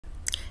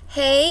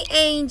Hey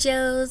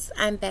angels,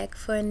 I'm back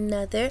for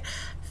another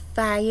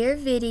fire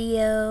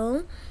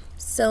video.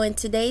 So in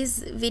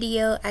today's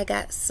video I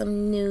got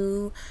some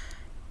new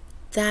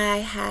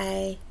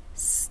thigh-high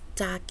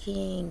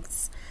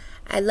stockings.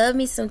 I love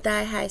me some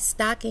thigh-high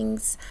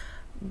stockings,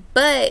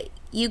 but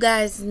you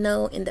guys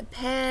know in the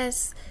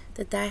past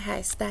the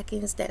thigh-high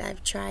stockings that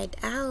I've tried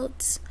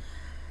out,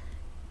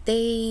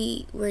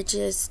 they were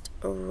just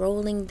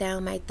rolling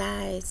down my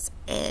thighs,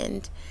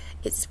 and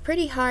it's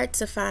pretty hard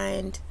to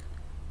find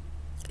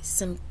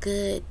some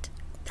good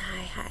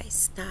thigh-high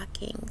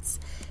stockings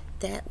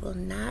that will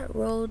not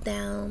roll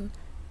down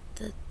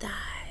the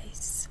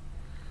thighs.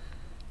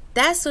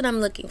 That's what I'm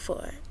looking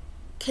for.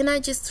 Can I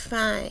just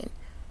find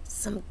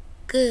some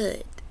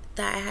good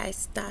thigh-high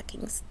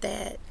stockings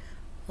that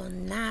will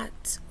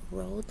not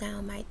roll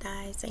down my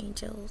thighs,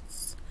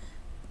 angels?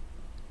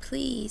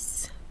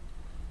 Please.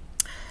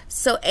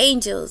 So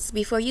angels,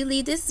 before you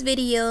leave this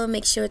video,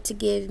 make sure to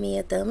give me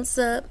a thumbs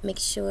up, make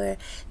sure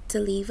to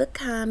leave a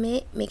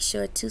comment, make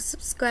sure to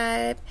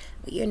subscribe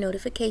with your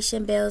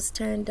notification bells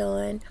turned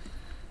on.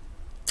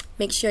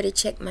 Make sure to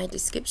check my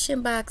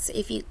description box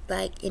if you'd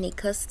like any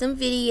custom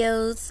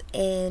videos,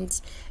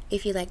 and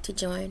if you'd like to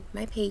join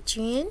my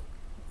Patreon.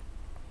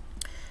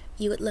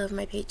 You would love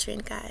my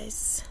Patreon,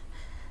 guys.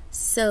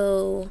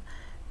 So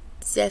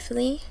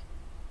definitely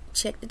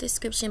check the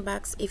description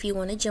box if you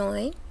want to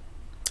join,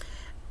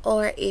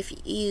 or if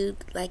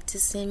you'd like to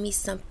send me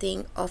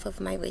something off of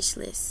my wish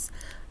list.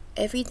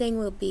 Everything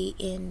will be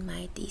in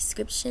my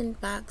description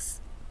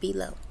box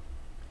below.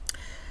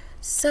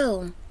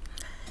 So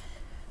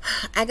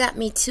I got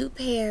me 2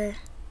 pair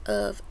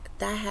of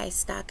thigh-high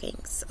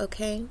stockings,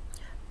 okay?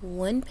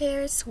 1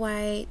 pair is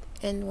white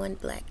and 1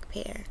 black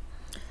pair.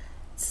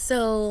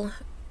 So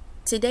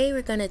today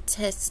we're gonna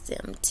test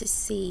them to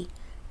see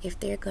if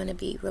they're gonna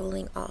be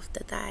rolling off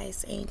the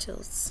thighs,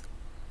 angels.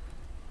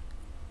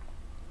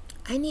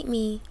 I need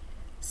me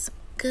some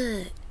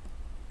good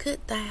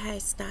thigh-high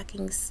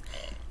stockings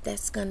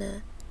that's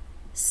gonna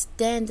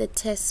stand the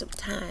test of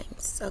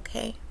times,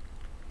 okay?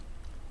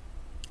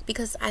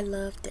 Because I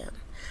love them.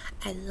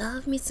 I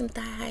love me some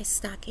thigh-high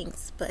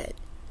stockings, but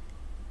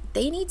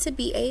they need to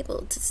be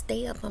able to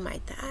stay up on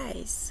my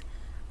thighs,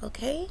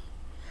 okay?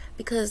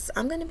 Because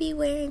I'm gonna be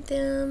wearing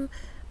them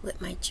with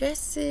my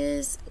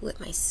dresses, with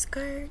my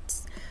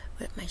skirts,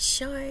 with my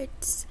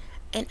shorts,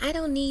 and I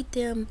don't need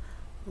them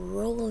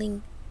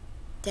rolling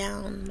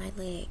down my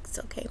legs,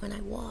 okay, when I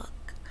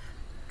walk.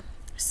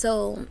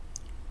 So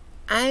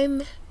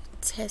I'm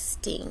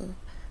testing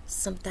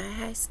some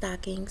thigh-high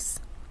stockings.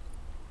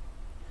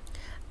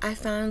 I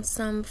found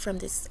some from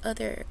this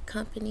other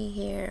company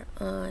here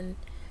on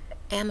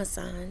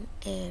Amazon,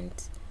 and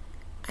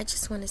I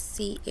just want to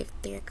see if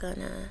they're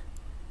gonna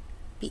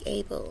be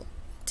able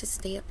to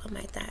stay up on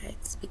my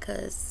thighs,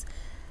 because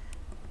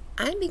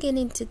I'm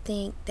beginning to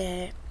think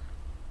that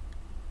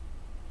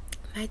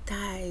my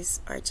thighs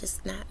are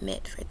just not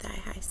meant for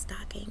thigh-high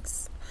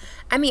stockings.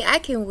 I mean, I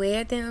can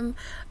wear them,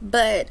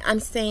 but I'm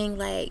saying,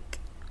 like,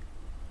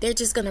 they're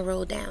just gonna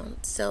roll down.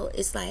 So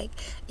it's like,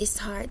 it's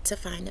hard to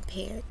find a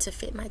pair to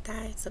fit my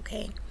thighs,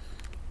 okay?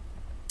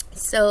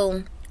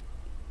 So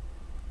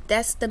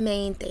that's the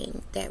main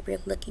thing that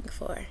we're looking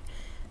for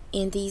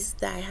in these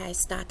thigh-high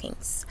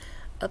stockings.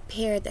 A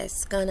pair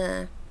that's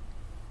gonna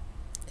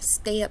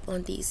stay up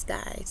on these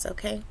thighs,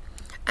 okay?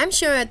 I'm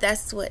sure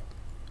that's what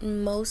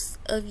most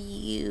of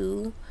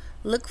you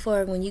look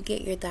for when you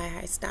get your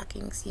thigh-high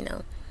stockings. You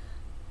know,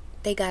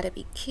 they gotta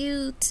be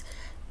cute,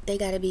 they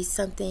gotta be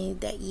something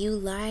that you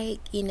like,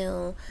 you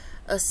know,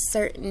 a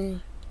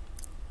certain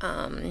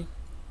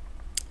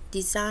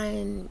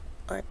design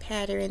or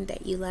pattern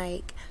that you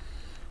like,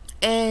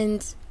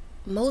 and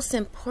most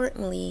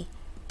importantly,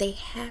 they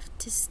have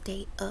to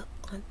stay up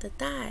on the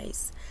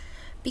thighs,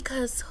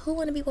 because who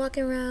want to be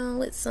walking around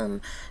with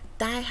some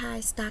thigh-high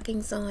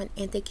stockings on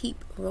and they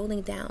keep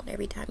rolling down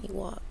every time you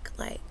walk?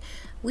 Like,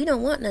 we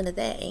don't want none of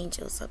that,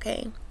 angels,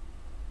 okay?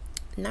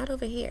 Not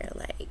over here.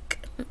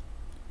 Like,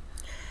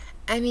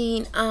 I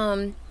mean,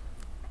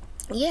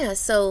 yeah,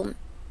 so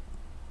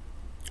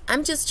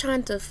I'm just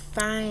trying to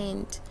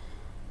find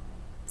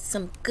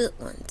some good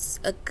ones,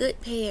 a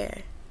good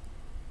pair.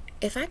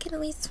 If I can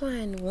at least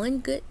find one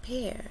good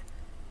pair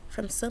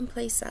from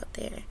someplace out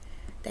there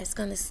that's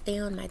gonna stay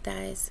on my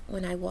thighs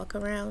when I walk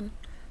around,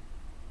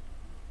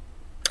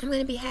 I'm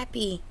gonna be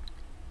happy.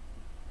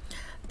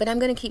 But I'm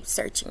gonna keep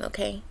searching,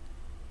 okay?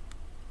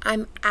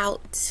 I'm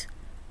out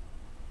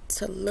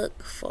to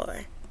look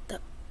for the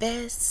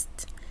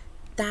best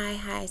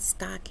thigh-high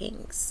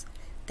stockings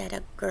that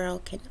a girl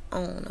can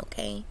own,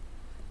 okay?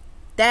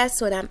 That's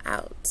what I'm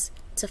out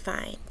to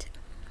find.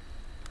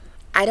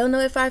 I don't know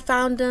if I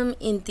found them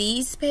in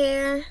these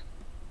pair,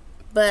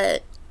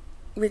 but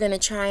we're gonna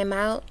try them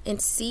out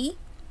and see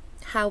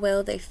how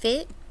well they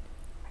fit.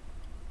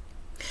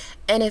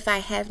 And if I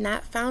have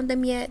not found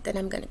them yet, then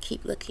I'm gonna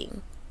keep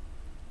looking,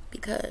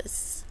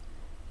 because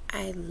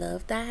I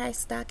love thigh-high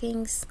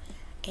stockings,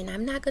 and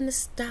I'm not gonna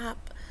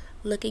stop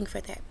looking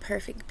for that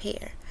perfect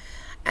pair.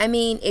 I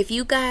mean, if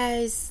you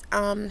guys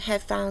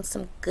have found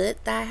some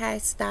good thigh-high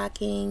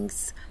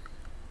stockings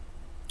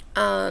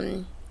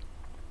that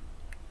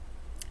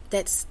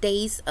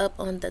stays up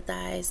on the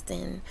thighs,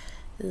 then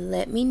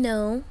let me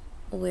know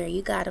where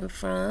you got them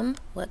from,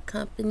 what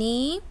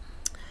company,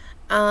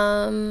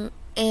 and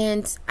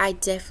I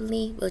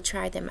definitely will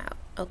try them out.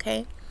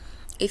 Okay,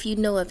 if you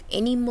know of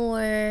any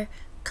more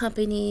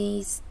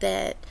companies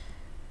that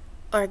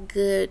are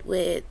good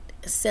with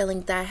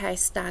selling thigh-high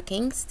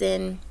stockings,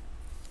 then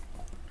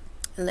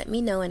let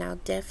me know and I'll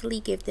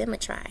definitely give them a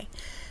try.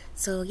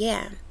 So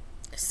yeah,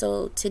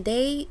 so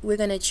today we're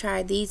gonna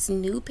try these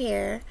new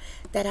pair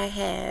that I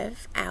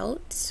have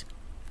out,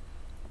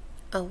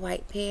 a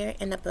white pair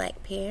and a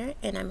black pair,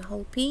 and I'm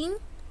hoping,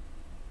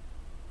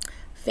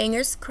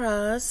 fingers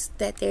crossed,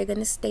 that they're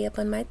gonna stay up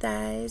on my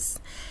thighs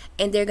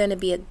and they're gonna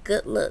be a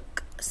good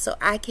look so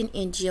I can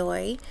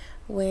enjoy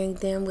wearing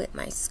them with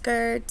my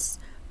skirts,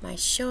 my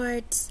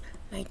shorts,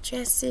 my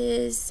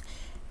dresses,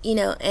 you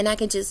know, and I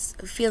can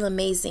just feel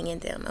amazing in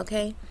them.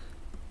 Okay,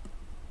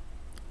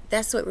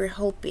 that's what we're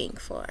hoping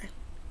for.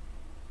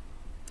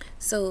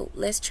 So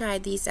let's try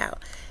these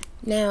out.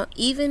 Now,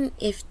 even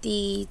if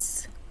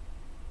these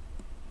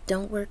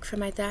don't work for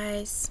my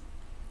thighs,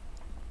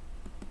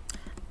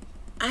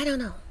 I don't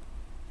know.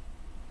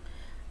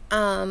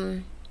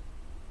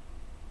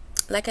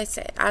 Like I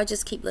said, I'll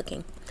just keep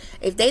looking.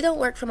 If they don't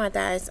work for my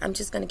thighs, I'm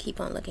just gonna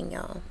keep on looking,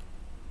 y'all.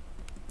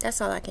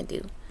 That's all I can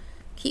do.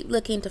 Keep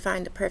looking to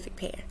find the perfect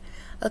pair.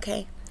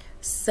 Okay,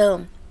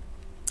 so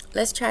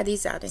let's try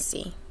these out and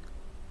see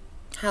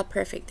how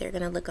perfect they're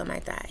gonna look on my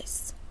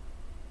thighs.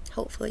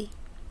 Hopefully.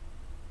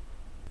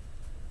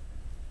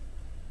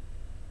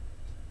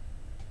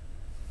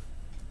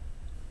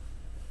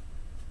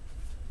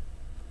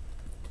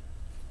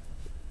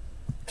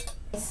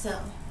 So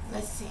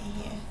let's see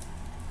here.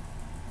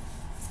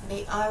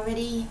 They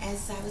already,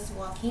 as I was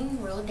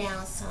walking, rolled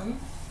down some.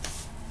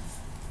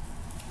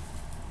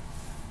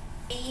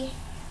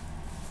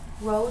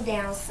 Roll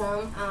down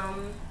some.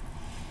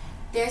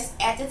 There's,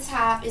 at the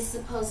top is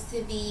supposed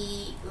to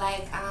be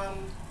like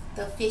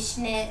the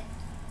fishnet,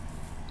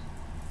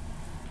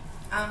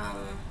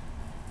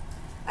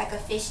 like a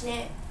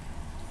fishnet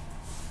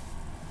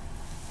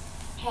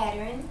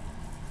pattern,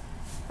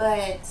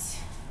 but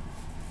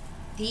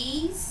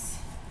these,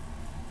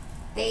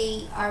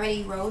 they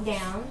already rolled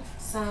down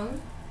some.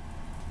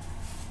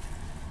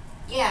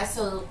 Yeah,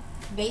 so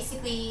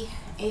basically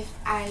if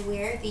I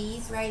wear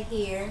these right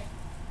here,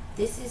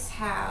 this is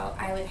how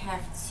I would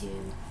have to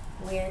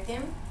wear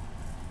them,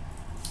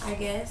 I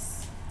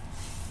guess.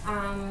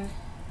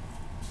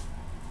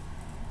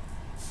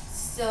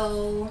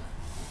 So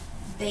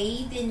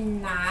they did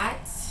not,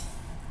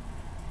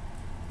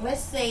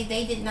 let's say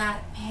they did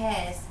not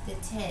pass the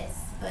test,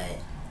 but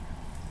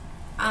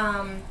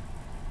I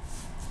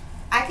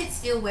could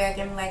still wear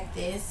them like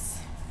this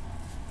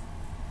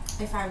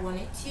if I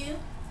wanted to.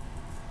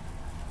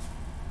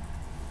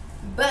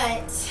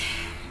 But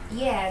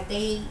yeah,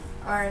 they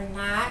are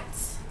not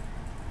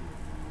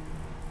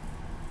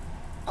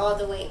all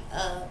the way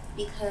up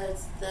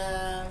because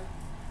the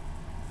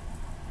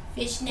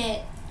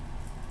fishnet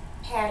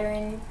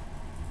pattern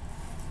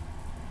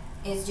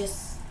is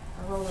just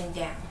rolling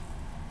down.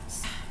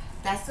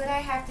 That's what I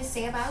have to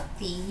say about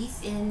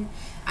these, and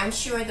I'm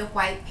sure the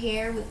white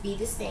pair would be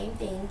the same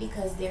thing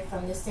because they're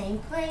from the same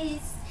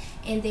place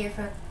and they're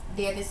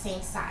the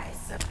same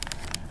size.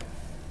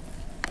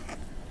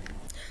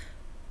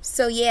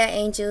 So yeah,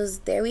 angels,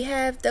 there we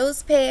have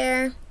those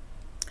pair.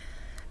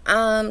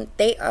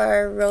 They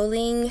are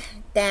rolling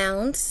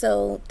down,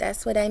 so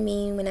that's what I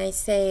mean when I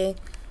say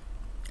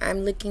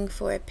I'm looking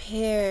for a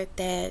pair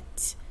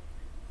that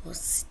will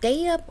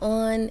stay up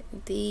on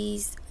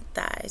these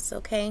thighs.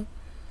 Okay,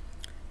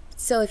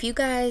 so if you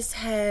guys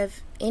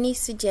have any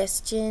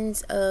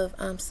suggestions of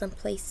some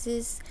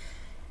places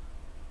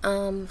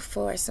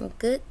for some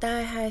good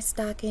thigh-high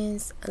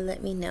stockings,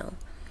 let me know.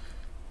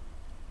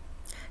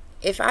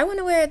 If I want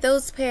to wear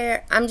those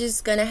pair, I'm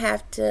just gonna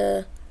have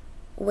to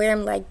wear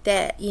them like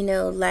that, you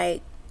know,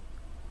 like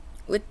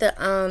with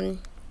the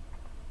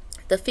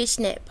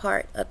fishnet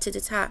part up to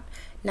the top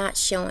not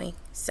showing.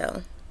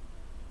 So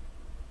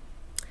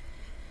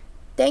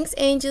thanks,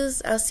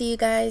 angels. I'll see you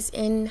guys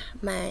in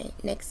my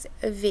next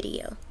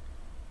video.